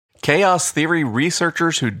Chaos theory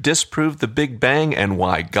researchers who disprove the Big Bang and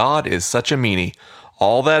why God is such a meanie.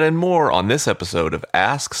 All that and more on this episode of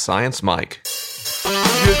Ask Science Mike.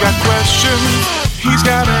 You got questions, he's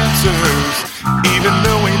got answers. Even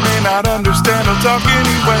though he may not understand, he'll talk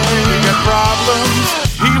anyway. You got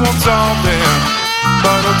problems, he won't solve them.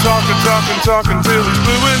 But he'll talk until he's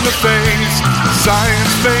blue in the face.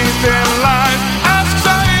 Science, faith, and life. Ask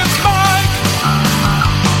Science Mike.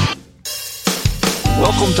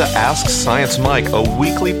 Welcome to Ask Science Mike, a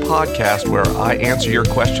weekly podcast where I answer your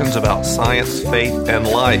questions about science, faith, and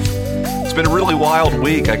life. It's been a really wild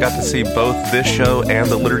week. I got to see both this show and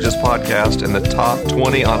the Liturgist podcast in the top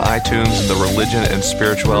 20 on iTunes in the religion and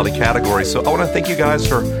spirituality category. So I want to thank you guys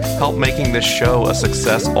for help making this show a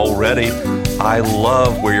success already. I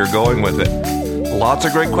love where you're going with it. Lots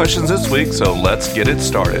of great questions this week, so let's get it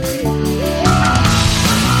started.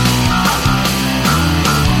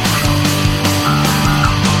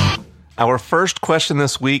 Our first question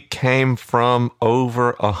this week came from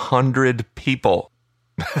over 100 people.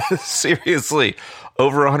 Seriously,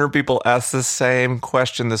 over 100 people asked the same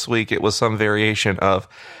question this week. It was some variation of,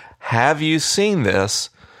 have you seen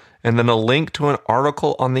this? And then a link to an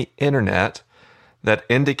article on the internet that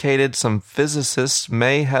indicated some physicists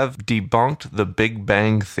may have debunked the Big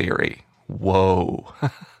Bang Theory. Whoa.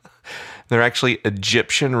 They're actually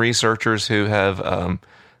Egyptian researchers who have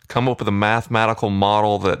come up with a mathematical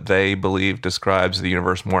model that they believe describes the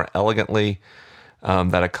universe more elegantly,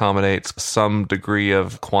 that accommodates some degree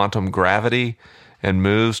of quantum gravity and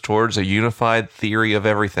moves towards a unified theory of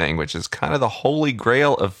everything, which is kind of the holy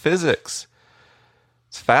grail of physics.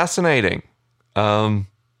 It's fascinating.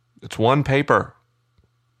 It's one paper.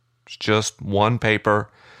 It's just one paper.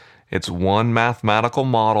 It's one mathematical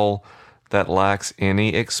model that lacks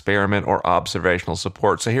any experiment or observational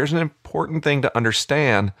support. So here's an important thing to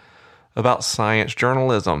understand about science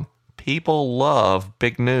journalism. People love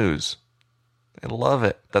big news. They love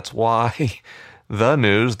it. That's why the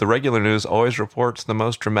news, the regular news, always reports the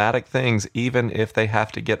most dramatic things, even if they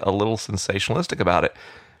have to get a little sensationalistic about it.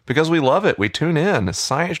 Because we love it. We tune in.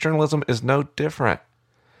 Science journalism is no different.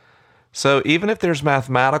 So even if there's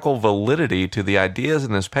mathematical validity to the ideas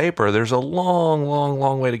in this paper, there's a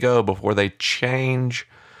long way to go before they change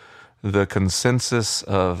the consensus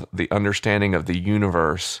of the understanding of the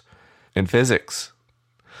universe in physics.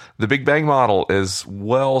 The Big Bang model is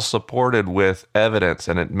well supported with evidence,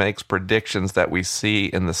 and it makes predictions that we see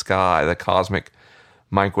in the sky. The cosmic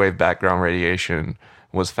microwave background radiation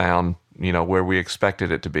was found, where we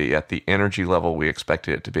expected it to be, at the energy level we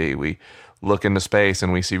expected it to be. We look into space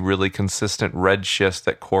and we see really consistent redshifts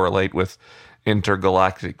that correlate with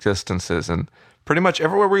intergalactic distances. And pretty much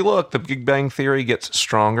everywhere we look, the Big Bang Theory gets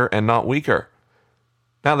stronger and not weaker.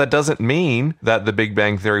 Now, that doesn't mean that the Big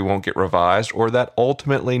Bang Theory won't get revised or that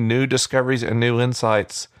ultimately new discoveries and new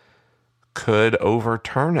insights could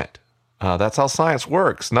overturn it. That's how science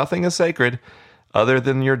works. Nothing is sacred other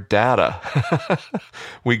than your data.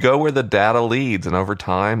 We go where the data leads, and over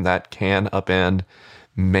time, that can upend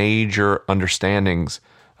major understandings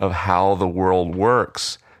of how the world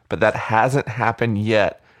works. But that hasn't happened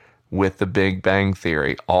yet with the Big Bang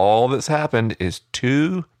Theory. All that's happened is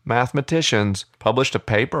two mathematicians published a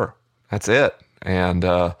paper. That's it. And,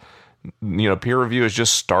 peer review is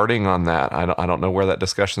just starting on that. I don't know where that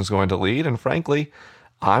discussion is going to lead. And frankly,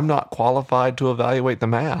 I'm not qualified to evaluate the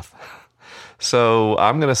math. So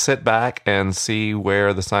I'm going to sit back and see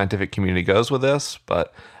where the scientific community goes with this.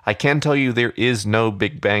 But I can tell you there is no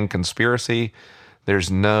Big Bang conspiracy. There's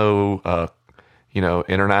no,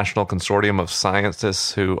 international consortium of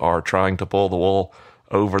scientists who are trying to pull the wool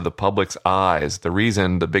over the public's eyes. The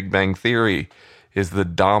reason the Big Bang Theory is the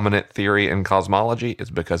dominant theory in cosmology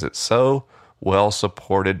is because it's so well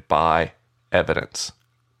supported by evidence.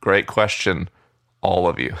 Great question, all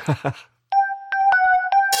of you.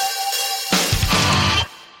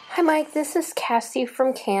 Hi Mike, this is Cassie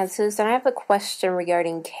from Kansas, and I have a question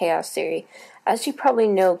regarding chaos theory. As you probably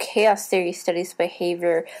know, chaos theory studies the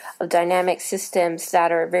behavior of dynamic systems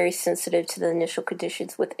that are very sensitive to the initial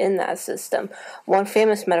conditions within that system. One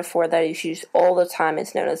famous metaphor that is used all the time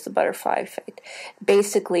is known as the butterfly effect.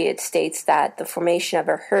 Basically, it states that the formation of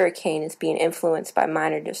a hurricane is being influenced by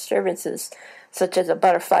minor disturbances, such as a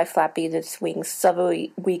butterfly flapping its wings several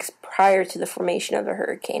weeks prior to the formation of the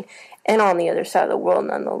hurricane, and on the other side of the world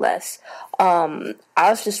nonetheless. I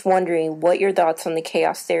was just wondering what your thoughts on the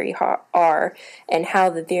chaos theory are, and how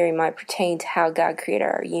the theory might pertain to how God created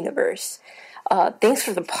our universe. Thanks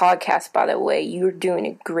for the podcast, by the way. You're doing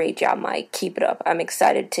a great job, Mike. Keep it up. I'm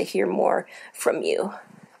excited to hear more from you.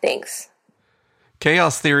 Thanks.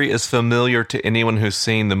 Chaos theory is familiar to anyone who's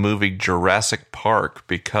seen the movie Jurassic Park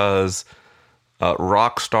because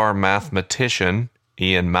rock star mathematician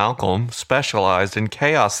Ian Malcolm specialized in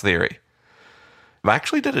chaos theory.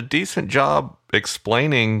 Actually did a decent job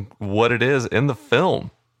explaining what it is in the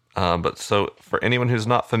film. But so for anyone who's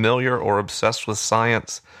not familiar or obsessed with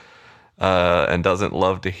science and doesn't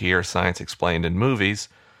love to hear science explained in movies,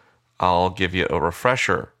 I'll give you a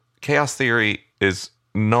refresher. Chaos theory is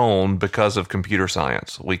known because of computer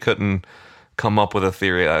science. We couldn't come up with a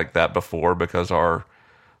theory like that before because our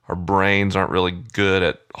brains aren't really good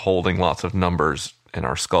at holding lots of numbers in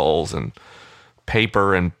our skulls, and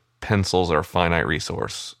paper and pencils are a finite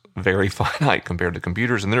resource, very finite compared to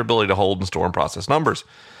computers and their ability to hold and store and process numbers.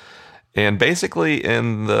 And basically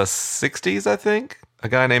in the 60s, I think, a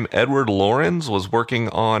guy named Edward Lorenz was working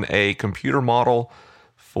on a computer model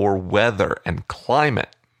for weather and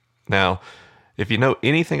climate. Now, if you know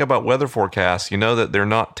anything about weather forecasts, you know that they're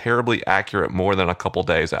not terribly accurate more than a couple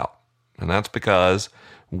days out. And that's because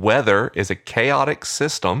weather is a chaotic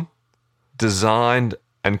system designed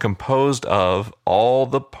and composed of all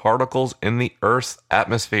the particles in the Earth's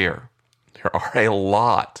atmosphere. There are a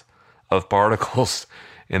lot of particles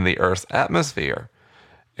in the Earth's atmosphere.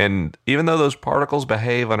 And even though those particles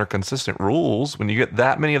behave under consistent rules, when you get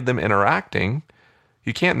that many of them interacting,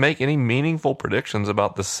 you can't make any meaningful predictions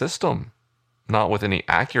about the system, not with any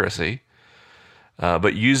accuracy.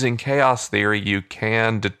 But using chaos theory, you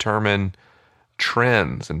can determine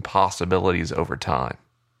trends and possibilities over time,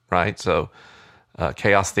 right? So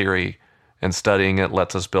chaos theory and studying it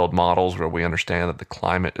lets us build models where we understand that the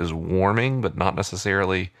climate is warming, but not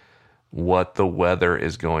necessarily what the weather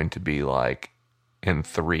is going to be like in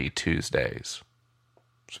 3 Tuesdays.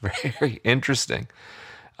 It's very interesting.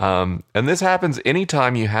 And this happens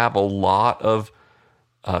anytime you have a lot of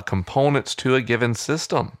components to a given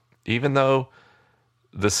system. Even though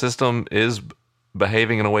the system is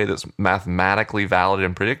behaving in a way that's mathematically valid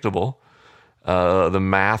and predictable, the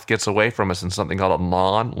math gets away from us in something called a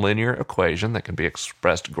non-linear equation that can be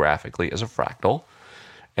expressed graphically as a fractal.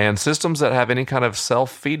 And systems that have any kind of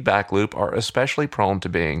self-feedback loop are especially prone to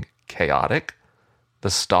being chaotic. The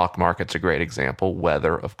stock market's a great example.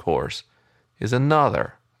 Weather, of course, is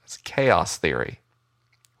another. It's chaos theory.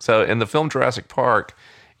 So in the film Jurassic Park,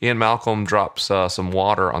 Ian Malcolm drops some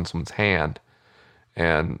water on someone's hand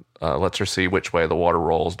and lets her see which way the water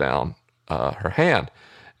rolls down her hand.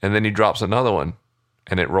 And then he drops another one,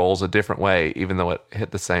 and it rolls a different way, even though it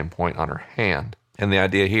hit the same point on her hand. And the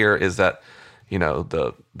idea here is that, you know,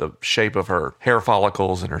 the shape of her hair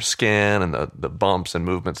follicles and her skin and the bumps and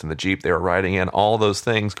movements in the Jeep they were riding in, all those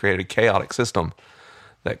things created a chaotic system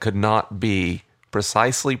that could not be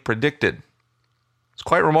precisely predicted. It's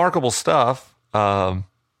quite remarkable stuff.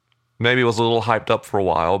 Maybe it was a little hyped up for a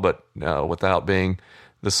while, but without being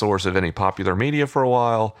the source of any popular media for a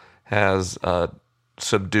while, has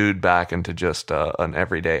subdued back into just an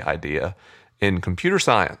everyday idea in computer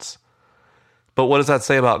science. But what does that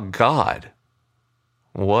say about God?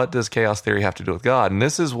 What does chaos theory have to do with God? And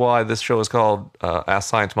this is why this show is called Ask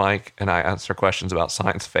Science Mike, and I answer questions about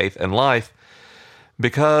science, faith, and life,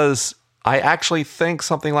 because I actually think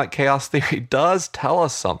something like chaos theory does tell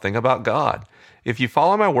us something about God. If you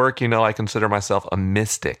follow my work, you know I consider myself a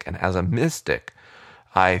mystic, and as a mystic,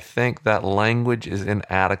 I think that language is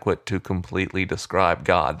inadequate to completely describe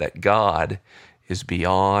God, that God is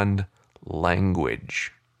beyond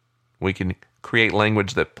language. We can create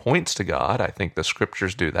language that points to God. I think the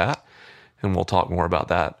scriptures do that, and we'll talk more about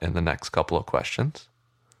that in the next couple of questions.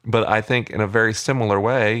 But I think in a very similar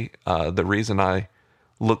way, the reason I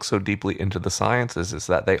look so deeply into the sciences is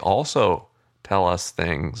that they also tell us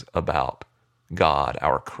things about God,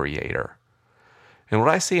 our creator. And what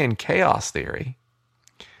I see in chaos theory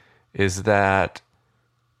is that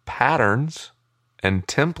patterns and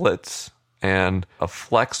templates and a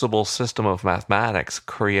flexible system of mathematics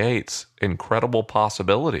creates incredible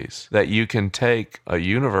possibilities, that you can take a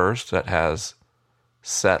universe that has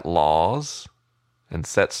set laws and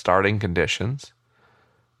set starting conditions,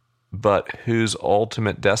 but whose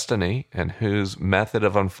ultimate destiny and whose method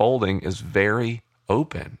of unfolding is very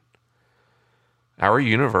open. Our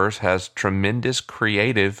universe has tremendous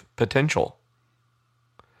creative potential.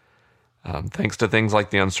 Thanks to things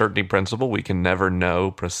like the uncertainty principle, we can never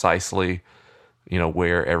know precisely,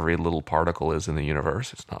 where every little particle is in the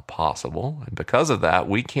universe. It's not possible. And because of that,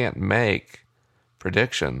 we can't make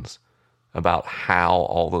predictions about how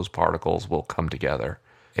all those particles will come together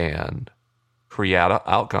and create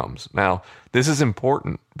outcomes. Now, this is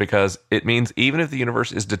important because it means even if the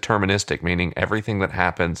universe is deterministic, meaning everything that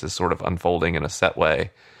happens is sort of unfolding in a set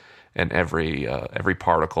way, and every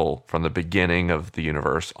particle from the beginning of the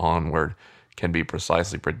universe onward can be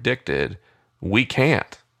precisely predicted, we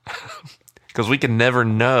can't. Because we can never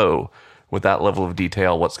know with that level of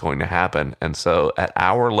detail what's going to happen. And so at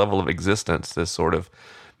our level of existence, this sort of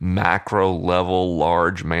macro level,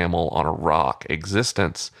 large mammal on a rock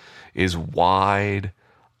existence is wide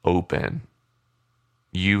open.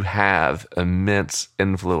 You have immense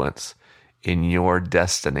influence in your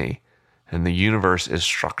destiny, and the universe is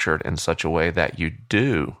structured in such a way that you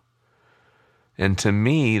do. And to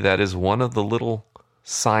me, that is one of the little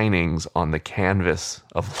signings on the canvas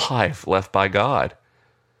of life left by God.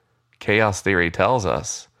 Chaos theory tells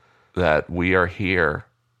us that we are here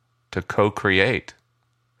to co-create,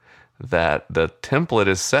 that the template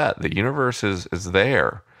is set, the universe is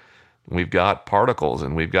there. We've got particles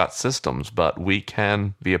and we've got systems, but we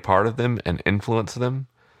can be a part of them and influence them,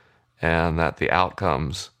 and that the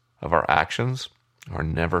outcomes of our actions are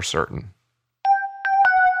never certain.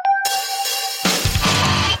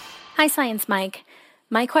 Hi, Science Mike.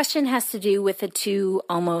 My question has to do with the two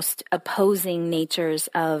almost opposing natures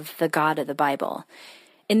of the God of the Bible.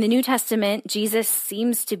 In the New Testament, Jesus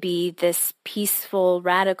seems to be this peaceful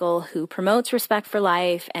radical who promotes respect for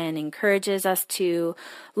life and encourages us to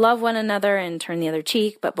love one another and turn the other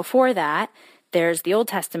cheek. But before that, there's the Old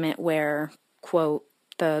Testament where, quote,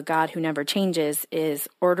 the God who never changes is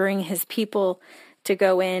ordering his people to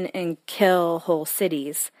go in and kill whole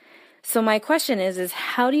cities. So my question is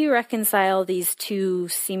how do you reconcile these two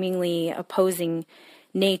seemingly opposing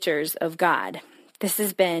natures of God? This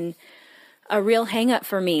has been a real hang-up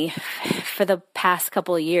for me for the past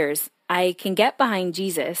couple of years. I can get behind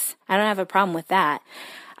Jesus. I don't have a problem with that.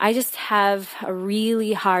 I just have a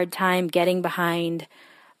really hard time getting behind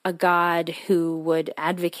a God who would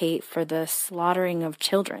advocate for the slaughtering of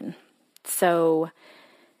children. So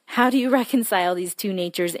how do you reconcile these two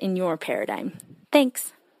natures in your paradigm?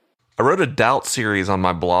 Thanks. I wrote a doubt series on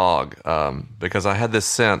my blog because I had this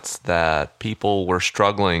sense that people were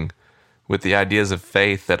struggling with the ideas of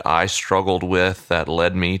faith that I struggled with that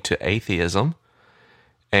led me to atheism.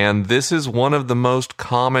 And this is one of the most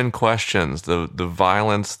common questions, the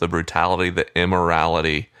violence, the brutality, the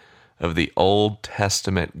immorality of the Old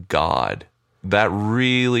Testament God. That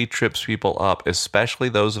really trips people up, especially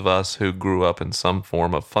those of us who grew up in some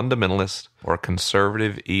form of fundamentalist or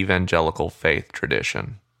conservative evangelical faith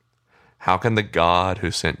tradition. How can the God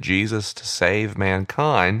who sent Jesus to save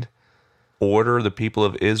mankind order the people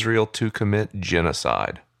of Israel to commit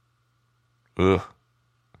genocide? Ugh.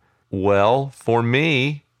 Well, for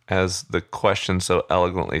me, as the question so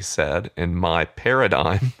eloquently said, in my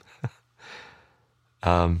paradigm,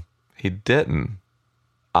 he didn't.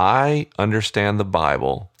 I understand the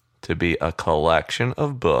Bible to be a collection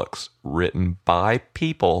of books written by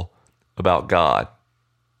people about God.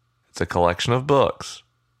 It's a collection of books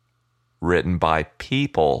written by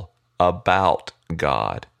people about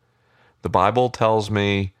God. The Bible tells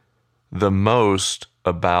me the most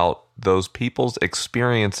about those people's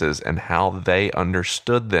experiences and how they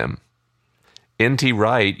understood them. N.T.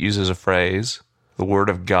 Wright uses a phrase, the word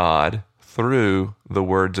of God through the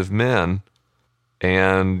words of men.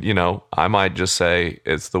 And, I might just say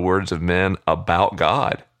it's the words of men about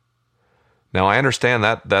God. Now, I understand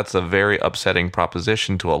that that's a very upsetting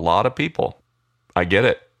proposition to a lot of people. I get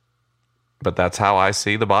it. But that's how I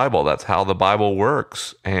see the Bible. That's how the Bible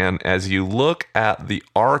works. And as you look at the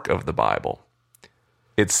arc of the Bible,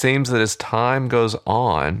 it seems that as time goes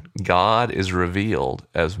on, God is revealed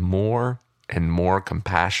as more and more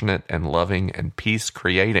compassionate and loving and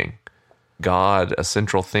peace-creating. God, a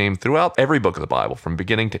central theme throughout every book of the Bible, from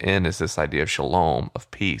beginning to end, is this idea of shalom, of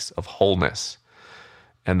peace, of wholeness.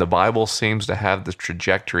 And the Bible seems to have this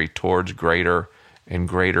trajectory towards greater and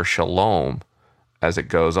greater shalom as it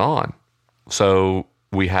goes on. So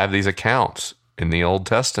we have these accounts in the Old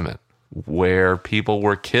Testament where people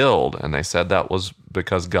were killed, and they said that was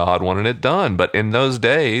because God wanted it done. But in those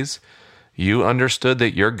days, you understood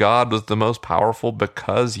that your God was the most powerful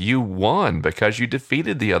because you won, because you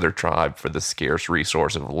defeated the other tribe for the scarce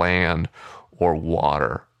resource of land or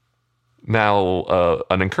water. Now,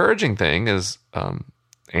 an encouraging thing is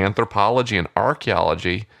anthropology and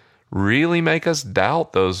archaeology really make us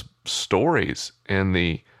doubt those stories in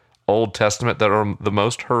the Old Testament that are the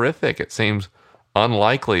most horrific. It seems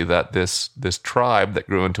unlikely that this tribe that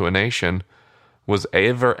grew into a nation was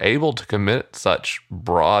ever able to commit such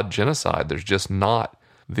broad genocide. There's just not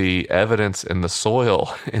the evidence in the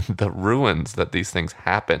soil, in the ruins, that these things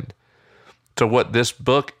happened. So what this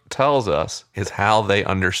book tells us is how they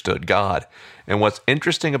understood God. And what's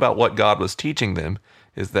interesting about what God was teaching them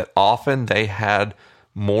is that often they had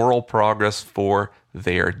moral progress for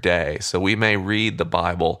their day. So we may read the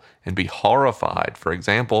Bible and be horrified, for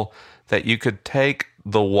example, that you could take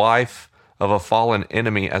the wife of a fallen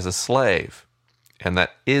enemy as a slave. And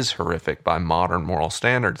that is horrific by modern moral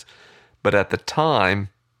standards. But at the time,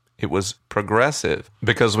 it was progressive,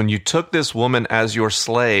 because when you took this woman as your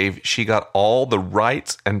slave, she got all the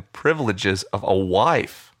rights and privileges of a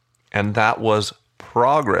wife. And that was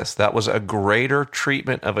progress. That was a greater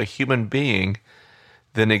treatment of a human being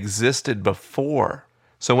than existed before.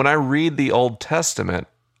 So when I read the Old Testament,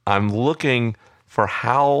 I'm looking for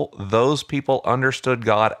how those people understood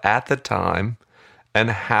God at the time and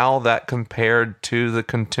how that compared to the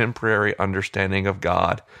contemporary understanding of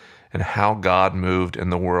God and how God moved in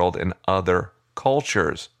the world in other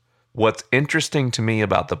cultures. What's interesting to me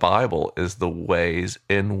about the Bible is the ways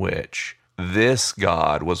in which this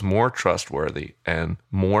God was more trustworthy and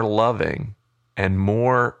more loving and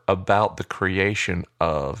more about the creation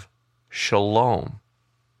of shalom.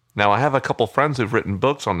 Now, I have a couple friends who've written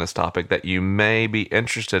books on this topic that you may be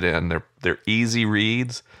interested in. They're easy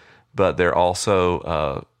reads, but they're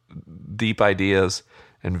also deep ideas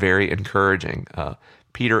and very encouraging.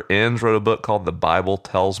 Peter Enns wrote a book called The Bible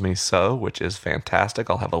Tells Me So, which is fantastic.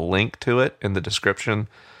 I'll have a link to it in the description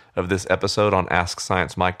of this episode on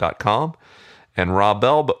AskScienceMike.com. And Rob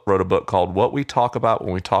Bell wrote a book called What We Talk About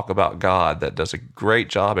When We Talk About God that does a great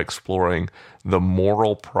job exploring the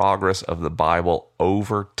moral progress of the Bible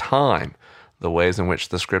over time, the ways in which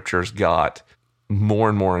the scriptures got more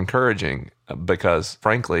and more encouraging because,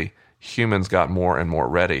 frankly, humans got more and more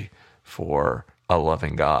ready for a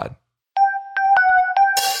loving God.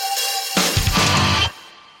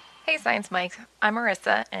 Hey, Science Mike. I'm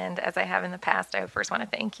Marissa, and as I have in the past, I first want to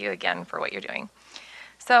thank you again for what you're doing.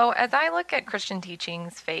 So as I look at Christian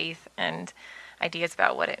teachings, faith, and ideas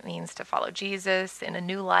about what it means to follow Jesus in a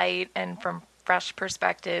new light and from fresh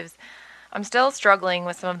perspectives, I'm still struggling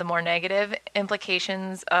with some of the more negative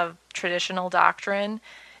implications of traditional doctrine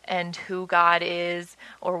and who God is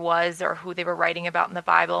or was or who they were writing about in the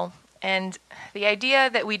Bible. And the idea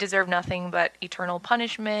that we deserve nothing but eternal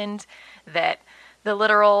punishment, that the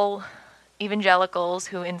literal evangelicals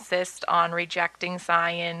who insist on rejecting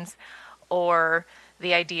science, or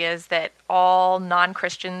the ideas that all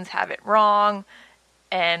non-Christians have it wrong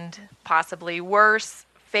and possibly worse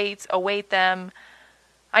fates await them.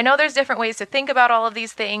 I know there's different ways to think about all of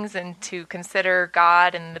these things and to consider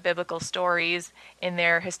God and the biblical stories in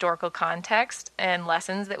their historical context and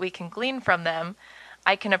lessons that we can glean from them.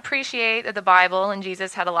 I can appreciate that the Bible and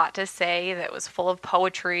Jesus had a lot to say that was full of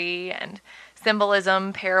poetry and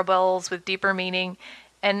symbolism, parables with deeper meaning,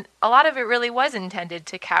 and a lot of it really was intended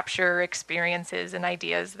to capture experiences and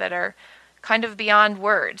ideas that are kind of beyond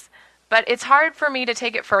words. But it's hard for me to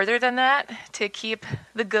take it further than that, to keep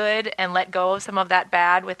the good and let go of some of that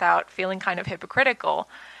bad without feeling kind of hypocritical.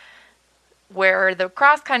 Where the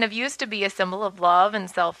cross kind of used to be a symbol of love and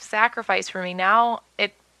self-sacrifice for me, now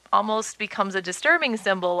it almost becomes a disturbing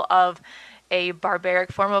symbol of a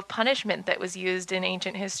barbaric form of punishment that was used in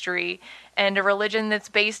ancient history, and a religion that's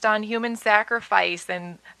based on human sacrifice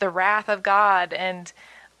and the wrath of God and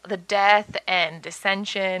the death and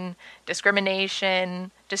dissension,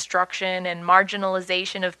 discrimination, destruction, and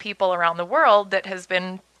marginalization of people around the world that has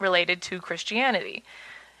been related to Christianity.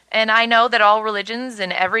 And I know that all religions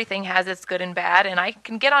and everything has its good and bad, and I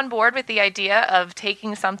can get on board with the idea of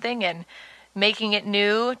taking something and making it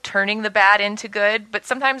new, turning the bad into good, but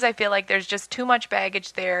sometimes I feel like there's just too much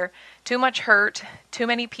baggage there, too much hurt, too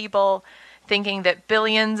many people thinking that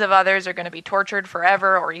billions of others are going to be tortured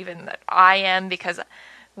forever, or even that I am, because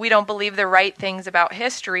we don't believe the right things about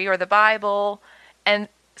history or the Bible. And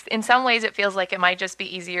in some ways it feels like it might just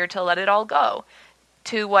be easier to let it all go,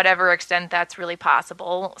 to whatever extent that's really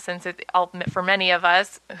possible, since I'll admit, for many of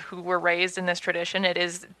us who were raised in this tradition, it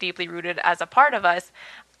is deeply rooted as a part of us.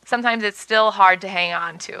 Sometimes it's still hard to hang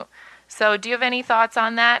on to. So do you have any thoughts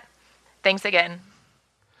on that? Thanks again.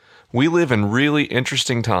 We live in really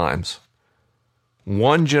interesting times.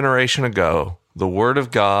 One generation ago, the Word of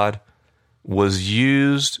God was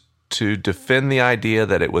used to defend the idea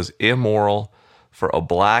that it was immoral for a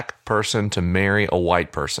black person to marry a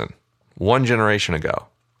white person. One generation ago.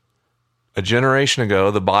 A generation ago,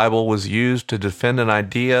 the Bible was used to defend an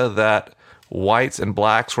idea that whites and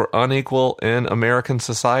blacks were unequal in American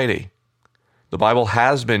society. The Bible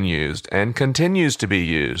has been used and continues to be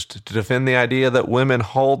used to defend the idea that women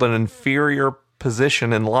hold an inferior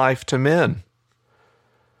position in life to men.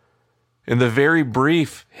 In the very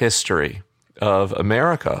brief history of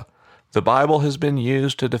America, the Bible has been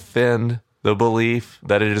used to defend the belief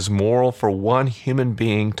that it is moral for one human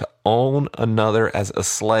being to own another as a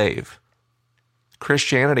slave.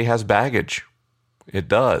 Christianity has baggage. It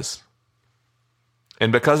does.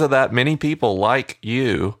 And because of that, many people like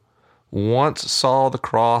you once saw the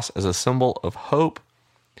cross as a symbol of hope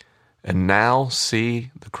and now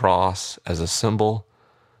see the cross as a symbol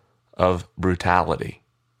of brutality,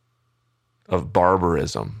 of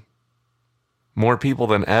barbarism. More people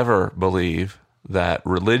than ever believe that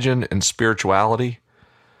religion and spirituality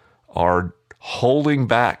are holding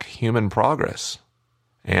back human progress.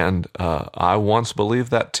 And I once believed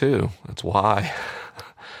that too. That's why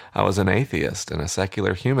I was an atheist and a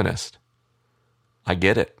secular humanist. I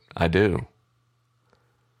get it. I do.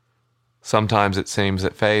 Sometimes it seems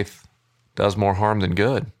that faith does more harm than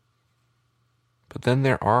good. But then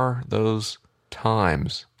there are those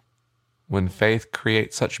times when faith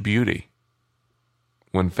creates such beauty,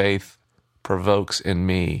 when faith provokes in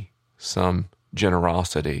me some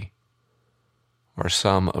generosity or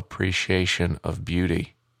some appreciation of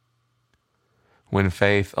beauty, when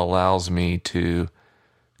faith allows me to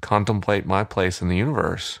contemplate my place in the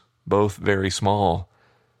universe, both very small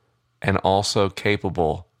and also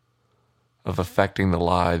capable of affecting the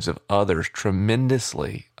lives of others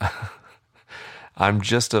tremendously. I'm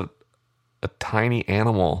just a tiny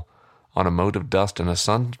animal on a mote of dust in a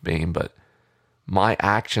sunbeam, but my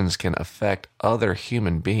actions can affect other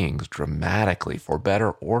human beings dramatically, for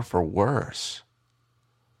better or for worse.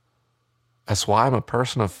 That's why I'm a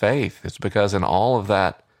person of faith. It's because in all of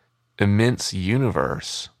that immense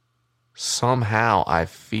universe, somehow I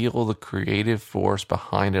feel the creative force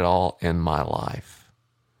behind it all in my life.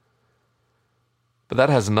 But that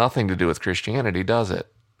has nothing to do with Christianity, does it?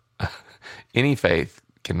 Any faith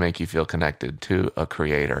can make you feel connected to a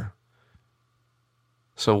creator.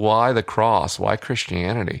 So why the cross? Why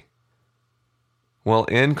Christianity? Well,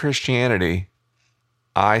 in Christianity,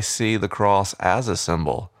 I see the cross as a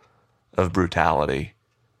symbol of brutality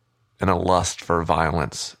and a lust for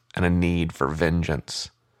violence and a need for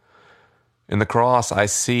vengeance. In the cross, I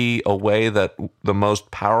see a way that the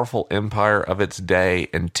most powerful empire of its day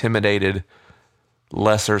intimidated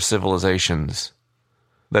lesser civilizations,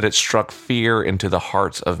 that it struck fear into the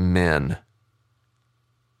hearts of men.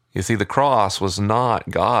 You see, the cross was not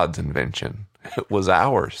God's invention. It was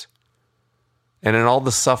ours. And in all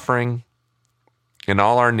the suffering, in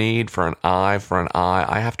all our need for an eye,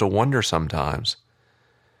 I have to wonder sometimes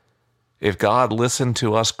if God listened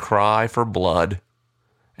to us cry for blood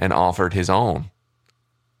and offered his own.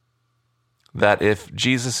 That if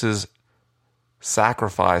Jesus'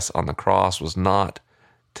 sacrifice on the cross was not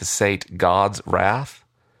to sate God's wrath,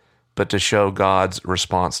 but to show God's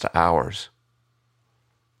response to ours.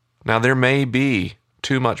 Now, there may be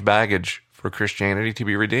too much baggage for Christianity to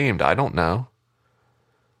be redeemed. I don't know.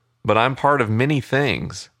 But I'm part of many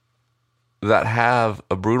things that have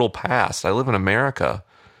a brutal past. I live in America,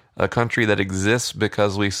 a country that exists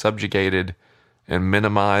because we subjugated and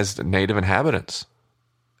minimized native inhabitants.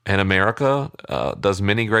 And America does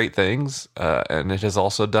many great things, and it has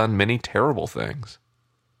also done many terrible things.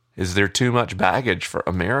 Is there too much baggage for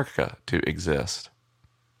America to exist?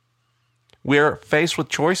 We're faced with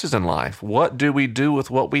choices in life. What do we do with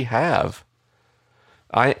what we have?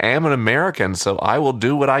 I am an American, so I will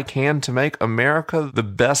do what I can to make America the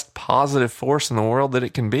best positive force in the world that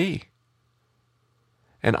it can be.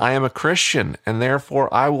 And I am a Christian, and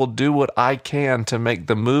therefore I will do what I can to make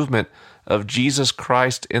the movement of Jesus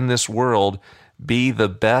Christ in this world be the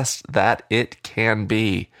best that it can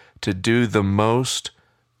be, to do the most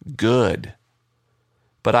good.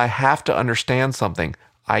 But I have to understand something.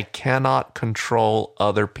 I cannot control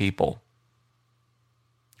other people.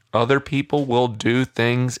 Other people will do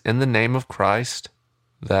things in the name of Christ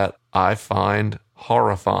that I find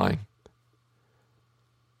horrifying.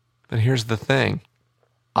 But here's the thing.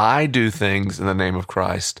 I do things in the name of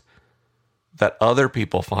Christ that other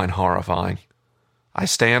people find horrifying. I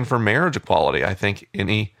stand for marriage equality. I think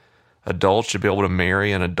any adult should be able to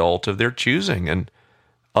marry an adult of their choosing, and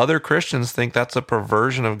other Christians think that's a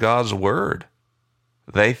perversion of God's word.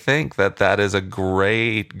 They think that that is a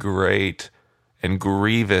great, great, and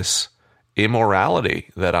grievous immorality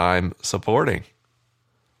that I'm supporting.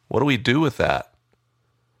 What do we do with that?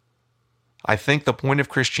 I think the point of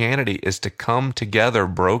Christianity is to come together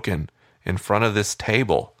broken in front of this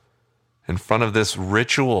table, in front of this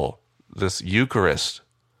ritual, this Eucharist,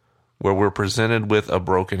 where we're presented with a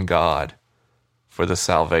broken God for the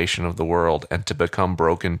salvation of the world, and to become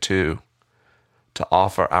broken too, to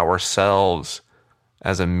offer ourselves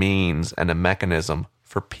as a means and a mechanism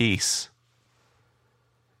for peace.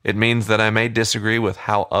 It means that I may disagree with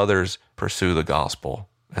how others pursue the gospel,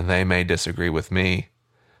 and they may disagree with me.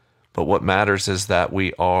 But what matters is that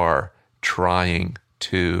we are trying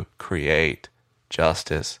to create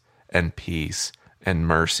justice and peace and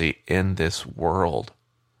mercy in this world.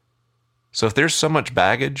 So if there's so much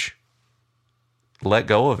baggage, let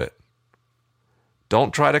go of it.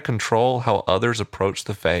 Don't try to control how others approach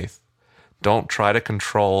the faith. Don't try to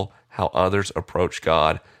control how others approach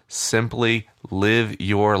God. Simply live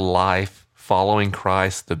your life following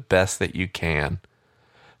Christ the best that you can.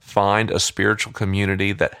 Find a spiritual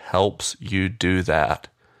community that helps you do that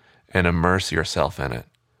and immerse yourself in it.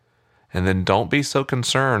 And then don't be so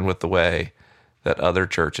concerned with the way that other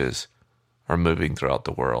churches are moving throughout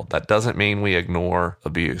the world. That doesn't mean we ignore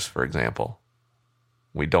abuse, for example.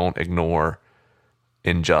 We don't ignore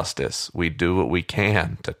injustice. We do what we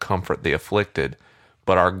can to comfort the afflicted.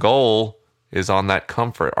 But our goal is on that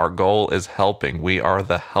comfort. Our goal is helping. We are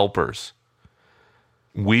the helpers.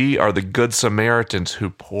 We are the good Samaritans who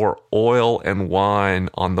pour oil and wine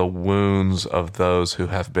on the wounds of those who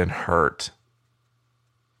have been hurt.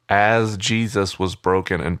 As Jesus was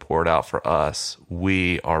broken and poured out for us,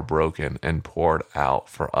 we are broken and poured out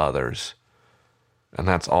for others. And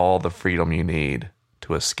that's all the freedom you need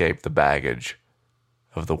to escape the baggage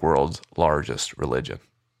of the world's largest religion.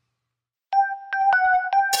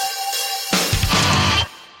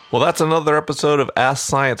 Well, that's another episode of Ask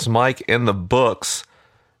Science Mike in the books.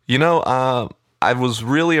 You know, I was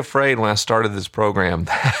really afraid when I started this program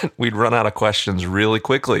that we'd run out of questions really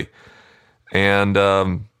quickly. And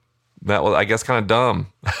that was, I guess, kind of dumb.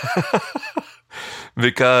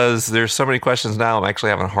 Because there's so many questions now, I'm actually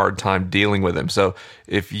having a hard time dealing with them. So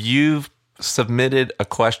if you've submitted a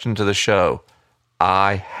question to the show,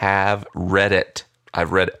 I have read it.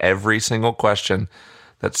 I've read every single question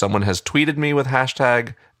that someone has tweeted me with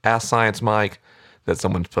hashtag AskScienceMike, that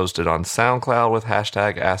someone's posted on SoundCloud with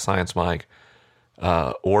hashtag AskScienceMike,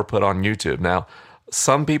 or put on YouTube. Now,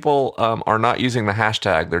 some people are not using the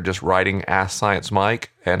hashtag. They're just writing AskScienceMike,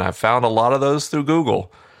 and I've found a lot of those through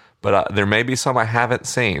Google, but there may be some I haven't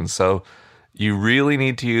seen. So you really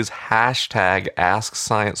need to use hashtag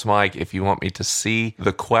AskScienceMike if you want me to see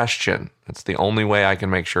the question. That's the only way I can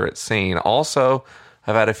make sure it's seen. Also,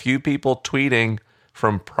 I've had a few people tweeting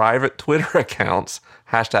from private Twitter accounts,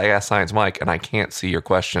 hashtag AskScienceMike, and I can't see your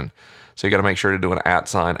question. So you got to make sure to do an @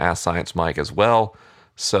 AskScienceMike as well,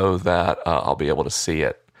 so that I'll be able to see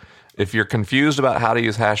it. If you're confused about how to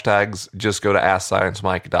use hashtags, just go to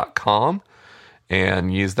AskScienceMike.com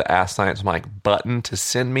and use the Ask Science Mike button to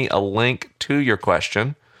send me a link to your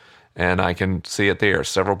question, and I can see it there.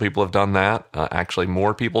 Several people have done that. Actually,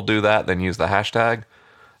 more people do that than use the hashtag,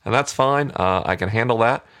 and that's fine. I can handle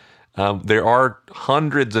that. There are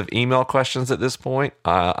hundreds of email questions at this point.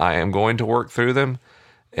 I am going to work through them,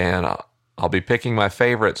 and I'll be picking my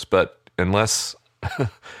favorites, but unless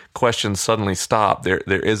questions suddenly stop, there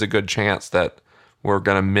is a good chance that we're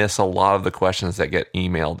going to miss a lot of the questions that get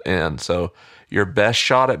emailed in. So your best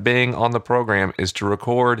shot at being on the program is to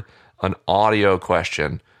record an audio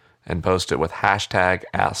question and post it with hashtag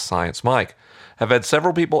AskScienceMike. I've had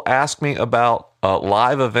several people ask me about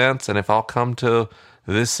live events and if I'll come to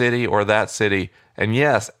this city or that city. And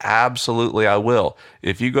yes, absolutely I will.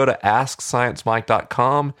 If you go to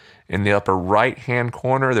AskScienceMike.com, in the upper right-hand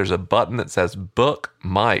corner, there's a button that says Book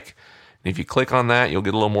Mike. And if you click on that, you'll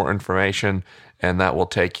get a little more information, and that will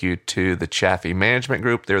take you to the Chaffee Management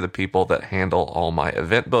Group. They're the people that handle all my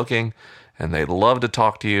event booking, and they'd love to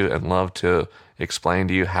talk to you and love to explain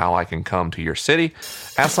to you how I can come to your city.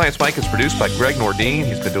 Ask Science Mike is produced by Greg Nordine.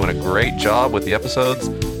 He's been doing a great job with the episodes.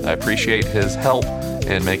 I appreciate his help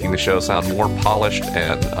in making the show sound more polished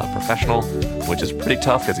and professional, which is pretty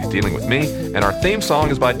tough because he's dealing with me. And our theme song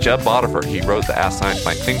is by Jeb Botifer. He wrote the Ask Science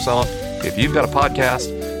Mike theme song. If you've got a podcast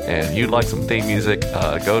and you'd like some theme music,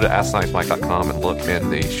 go to AskScienceMike.com and look in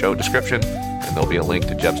the show description, and there'll be a link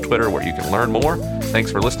to Jeb's Twitter where you can learn more.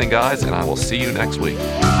 Thanks for listening, guys, and I will see you next week.